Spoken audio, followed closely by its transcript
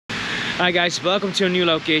Hi guys, welcome to a new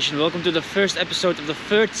location. Welcome to the first episode of the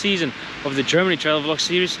third season of the Germany travel vlog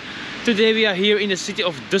series. Today we are here in the city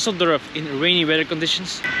of Düsseldorf in rainy weather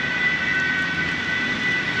conditions.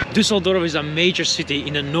 Düsseldorf is a major city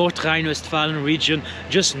in the North Rhine-Westphalen region,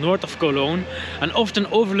 just north of Cologne, an often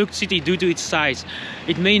overlooked city due to its size.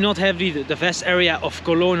 It may not have the vast area of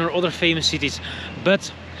Cologne or other famous cities,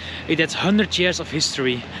 but it has 100 years of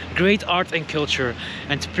history, great art and culture,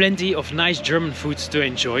 and plenty of nice German food to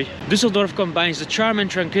enjoy. Düsseldorf combines the charm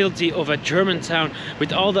and tranquility of a German town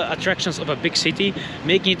with all the attractions of a big city,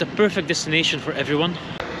 making it a perfect destination for everyone.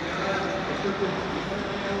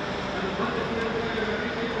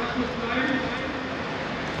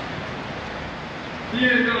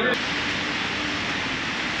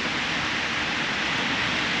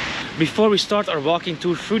 Before we start our walking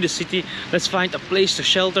tour through the city, let's find a place to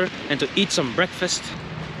shelter and to eat some breakfast.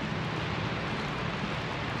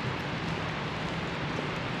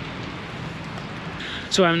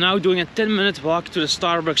 So I'm now doing a 10-minute walk to the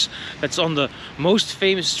Starbucks that's on the most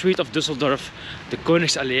famous street of Düsseldorf, the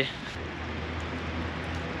Königsallee.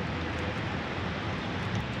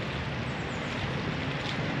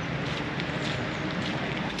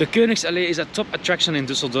 The Königsallee is a top attraction in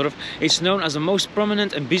Düsseldorf. It's known as the most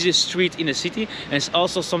prominent and busiest street in the city, and it's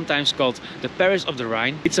also sometimes called the Paris of the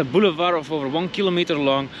Rhine. It's a boulevard of over 1 kilometer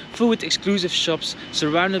long, full with exclusive shops,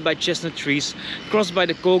 surrounded by chestnut trees, crossed by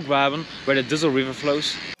the Kohlgraben, where the Düssel River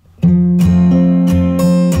flows.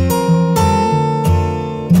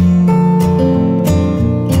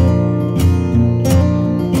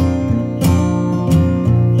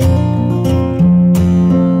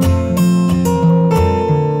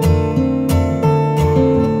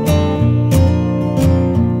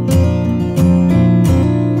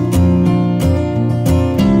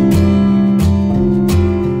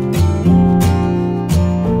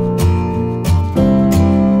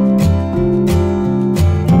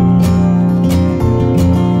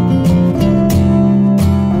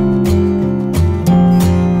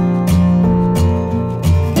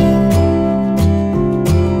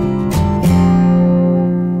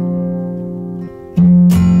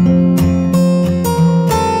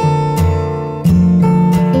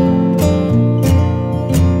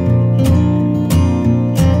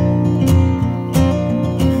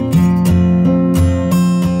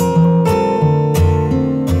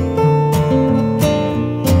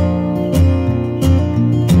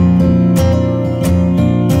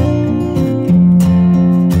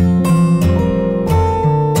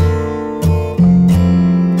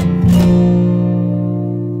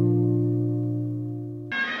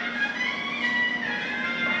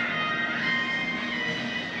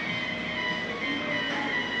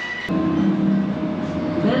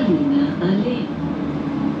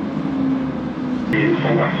 Die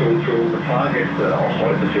Information für unsere Fahrgäste. Auch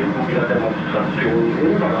heute finden wieder Demonstrationen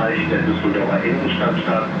im Bereich der Düsseldorfer Innenstadt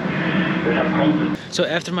statt. Deshalb kommt es. So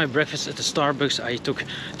after my breakfast at the Starbucks, I took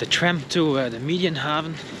the tram to the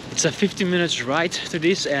Medienhaven. It's a 15 minutes ride to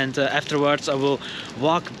this, and afterwards I will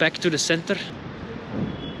walk back to the center.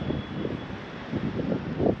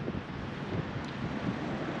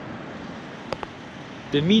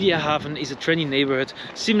 The Medienhaven is a trendy neighborhood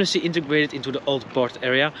seamlessly integrated into the old port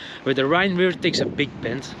area, where the Rhine River takes a big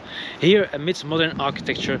bend. Here, amidst modern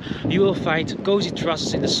architecture, you will find cozy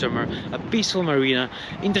terraces in the summer, a peaceful marina,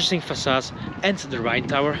 interesting facades, and the Rhine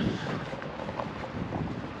Tower.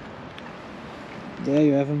 There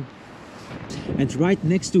you have them. And right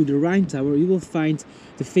next to the Rhine Tower, you will find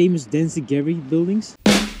the famous Danzig Gallery buildings.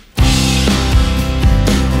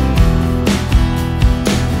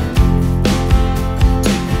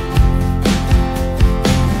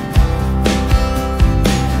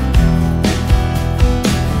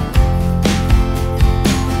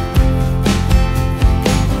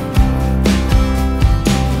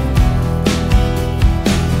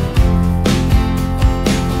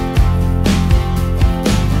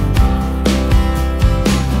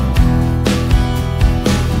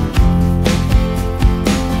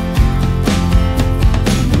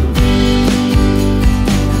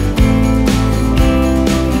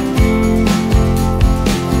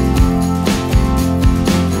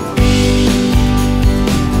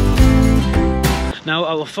 Now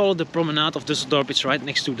I will follow the promenade of Düsseldorf. It's right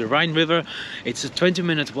next to the Rhine River. It's a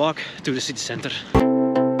 20-minute walk to the city center.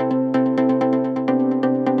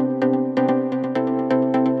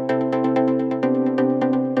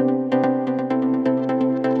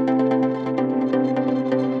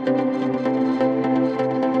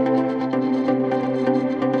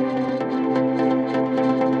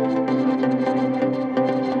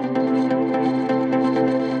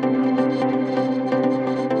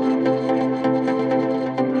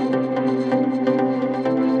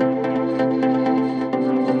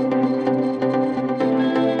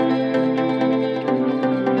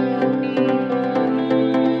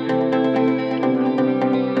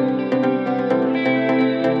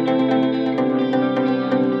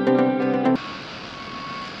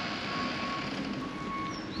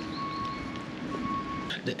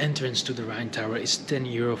 entrance to the Rhine Tower is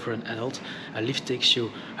 €10 for an adult. A lift takes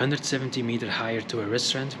you 170 meters higher to a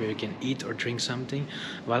restaurant where you can eat or drink something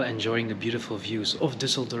while enjoying the beautiful views of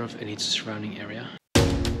Düsseldorf and its surrounding area.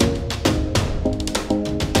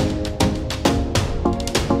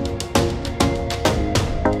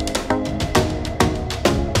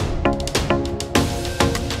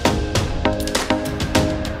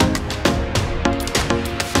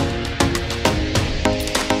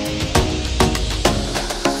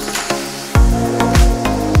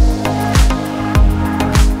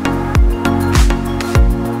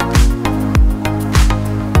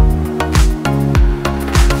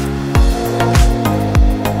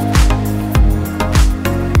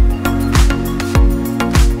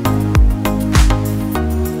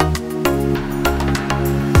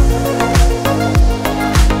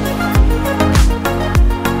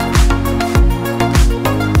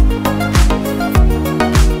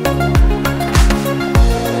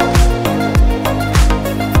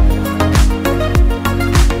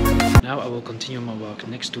 Continue my walk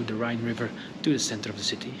next to the Rhine River to the center of the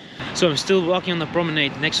city. So I'm still walking on the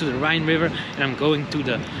promenade next to the Rhine River, and I'm going to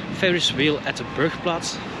the Ferris wheel at the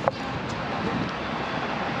Bergplatz.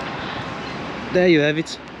 There you have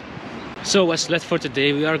it. So as left for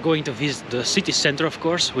today, we are going to visit the city center, of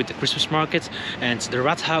course, with the Christmas market and the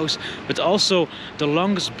Rathaus, but also the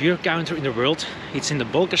longest beer counter in the world. It's in the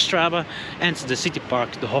Bolkerstraße, and the city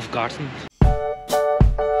park, the Hofgarten.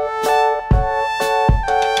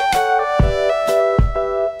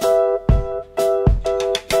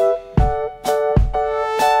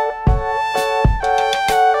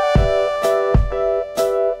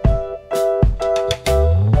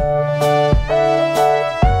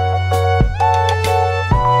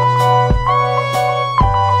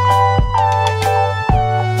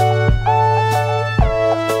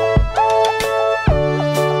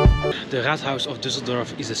 The Rathaus of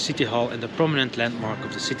Düsseldorf is a city hall and a prominent landmark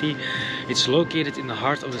of the city. It's located in the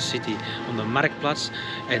heart of the city on the Marktplatz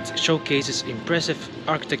and showcases impressive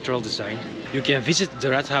architectural design. You can visit the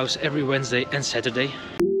Rathaus every Wednesday and Saturday.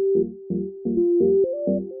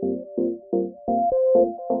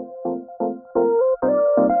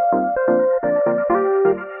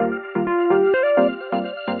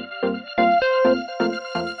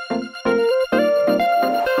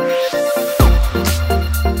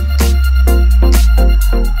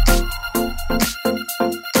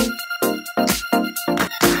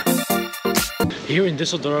 Here in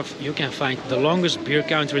Düsseldorf you can find the longest beer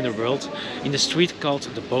counter in the world in the street called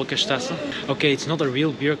the Bolkerstraße. Okay, it's not a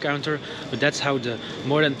real beer counter, but that's how the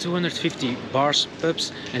more than 250 bars,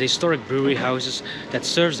 pubs and historic brewery houses that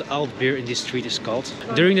serves the alt beer in this street is called.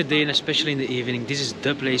 During the day and especially in the evening, this is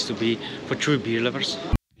the place to be for true beer lovers.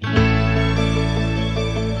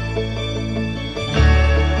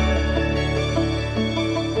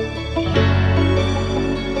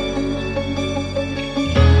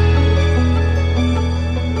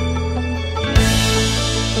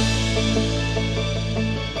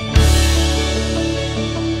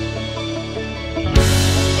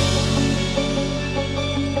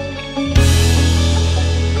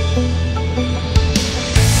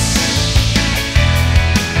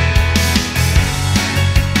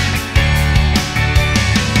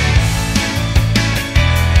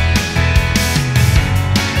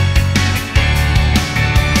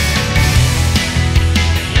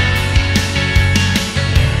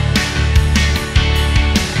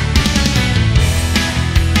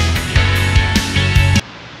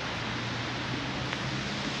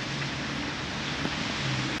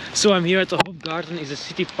 So I'm here at the Hofgarten. It's a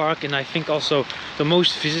city park, and I think also the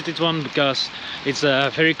most visited one because it's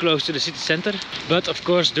very close to the city center. But of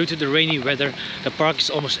course, due to the rainy weather, the park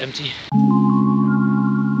is almost empty.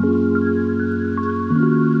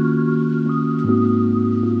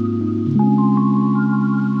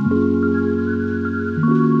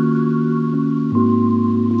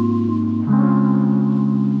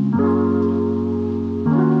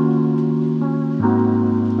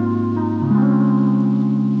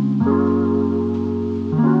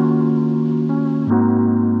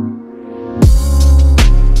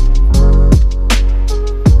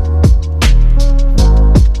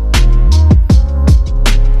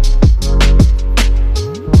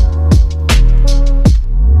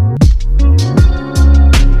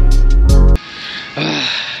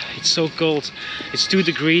 So cold. It's 2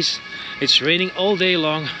 degrees. It's raining all day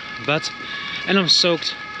long, and I'm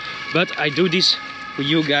soaked. But I do this for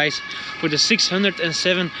you guys, for the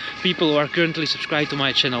 607 people who are currently subscribed to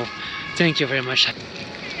my channel. Thank you very much.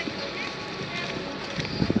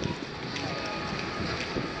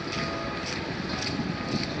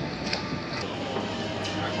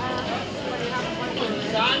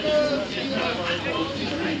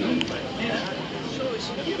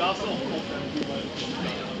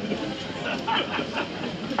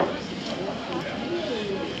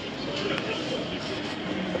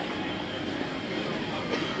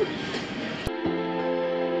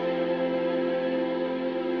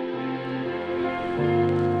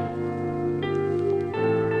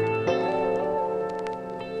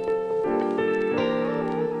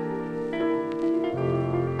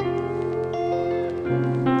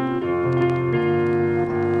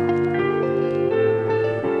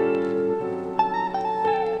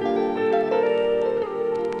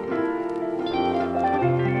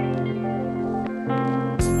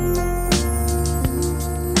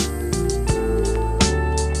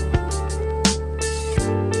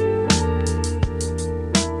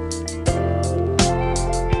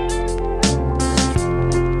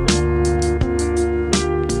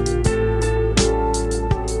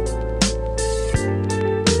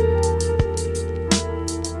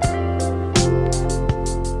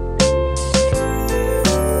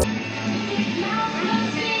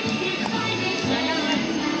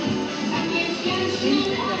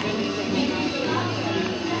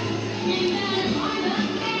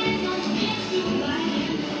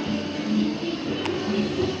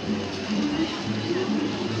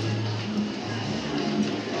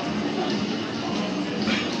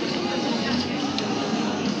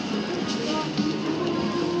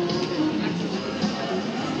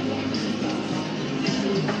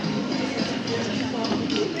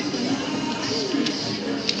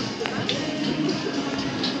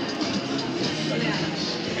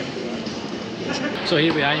 So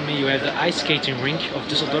here behind me you have the ice skating rink of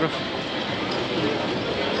Düsseldorf.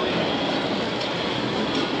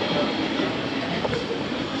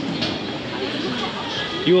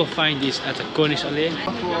 You will find this at the Koningsallee.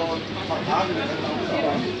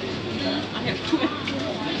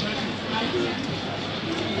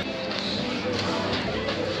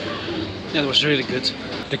 That was really good.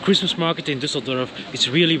 The Christmas market in Düsseldorf is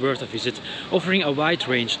really worth a visit, offering a wide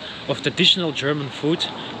range of traditional German food,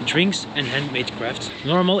 drinks and handmade crafts.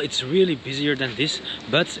 Normal it's really busier than this,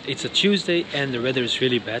 but it's a Tuesday and the weather is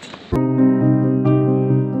really bad.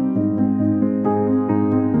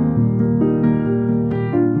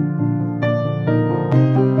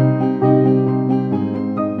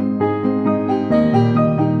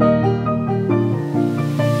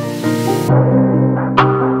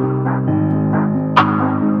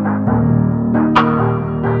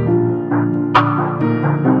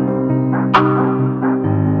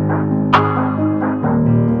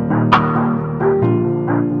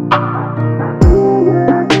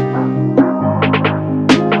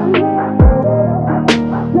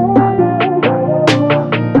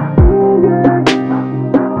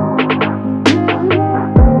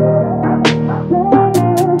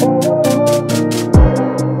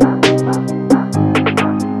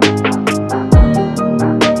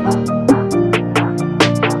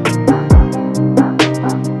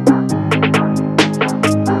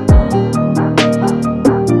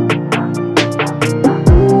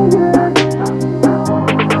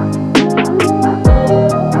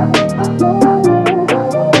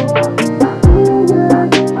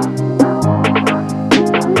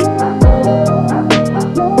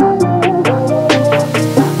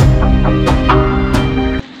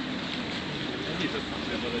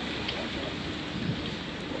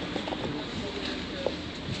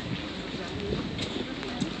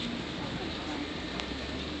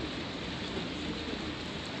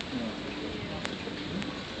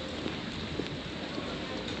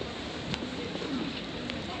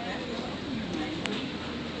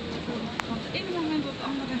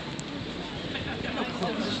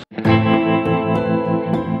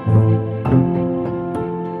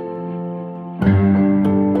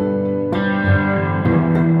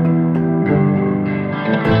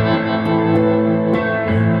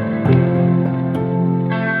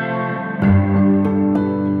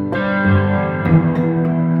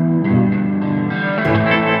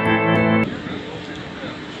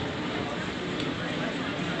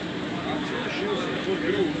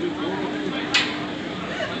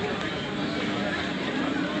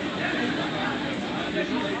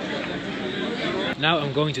 Now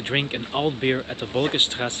I'm going to drink an alt beer at the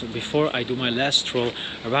Wolkenstraße before I do my last stroll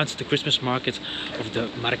around the Christmas market of the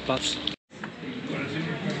Marktplatz.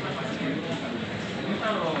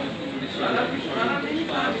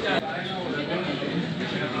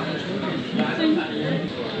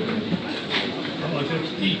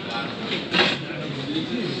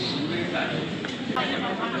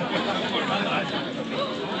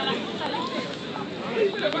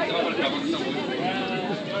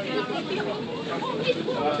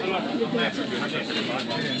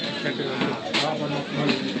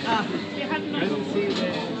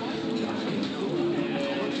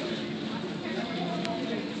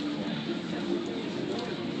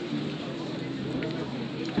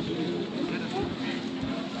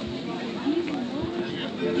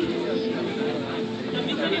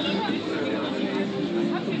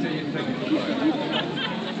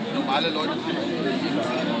 Normale Leute.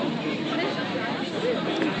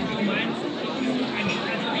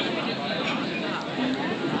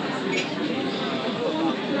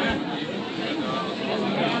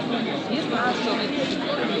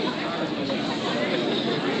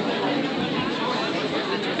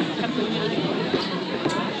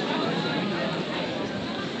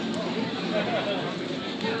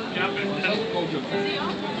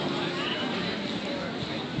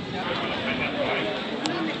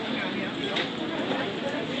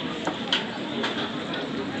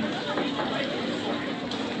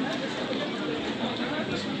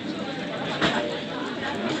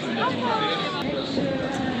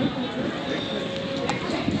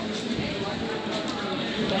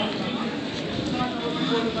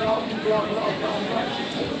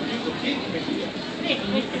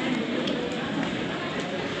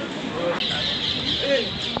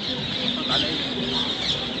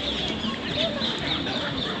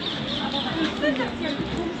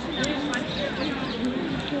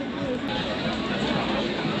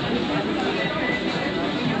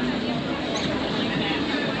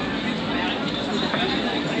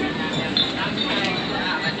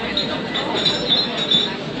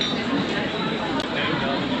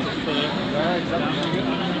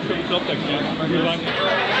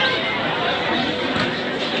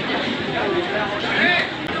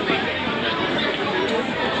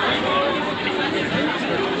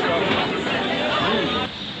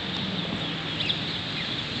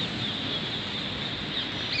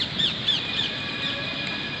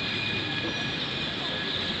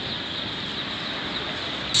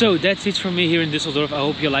 So that's it from me here in Düsseldorf. I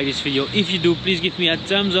hope you like this video. If you do, please give me a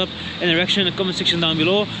thumbs up and a reaction in the comment section down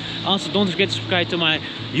below. Also, don't forget to subscribe to my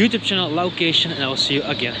YouTube channel LAWCATION, and I will see you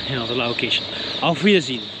again in another LAWCATION. Auf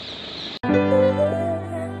Wiedersehen.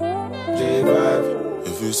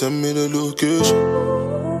 If you send me the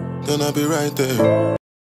location, then I'll be right there.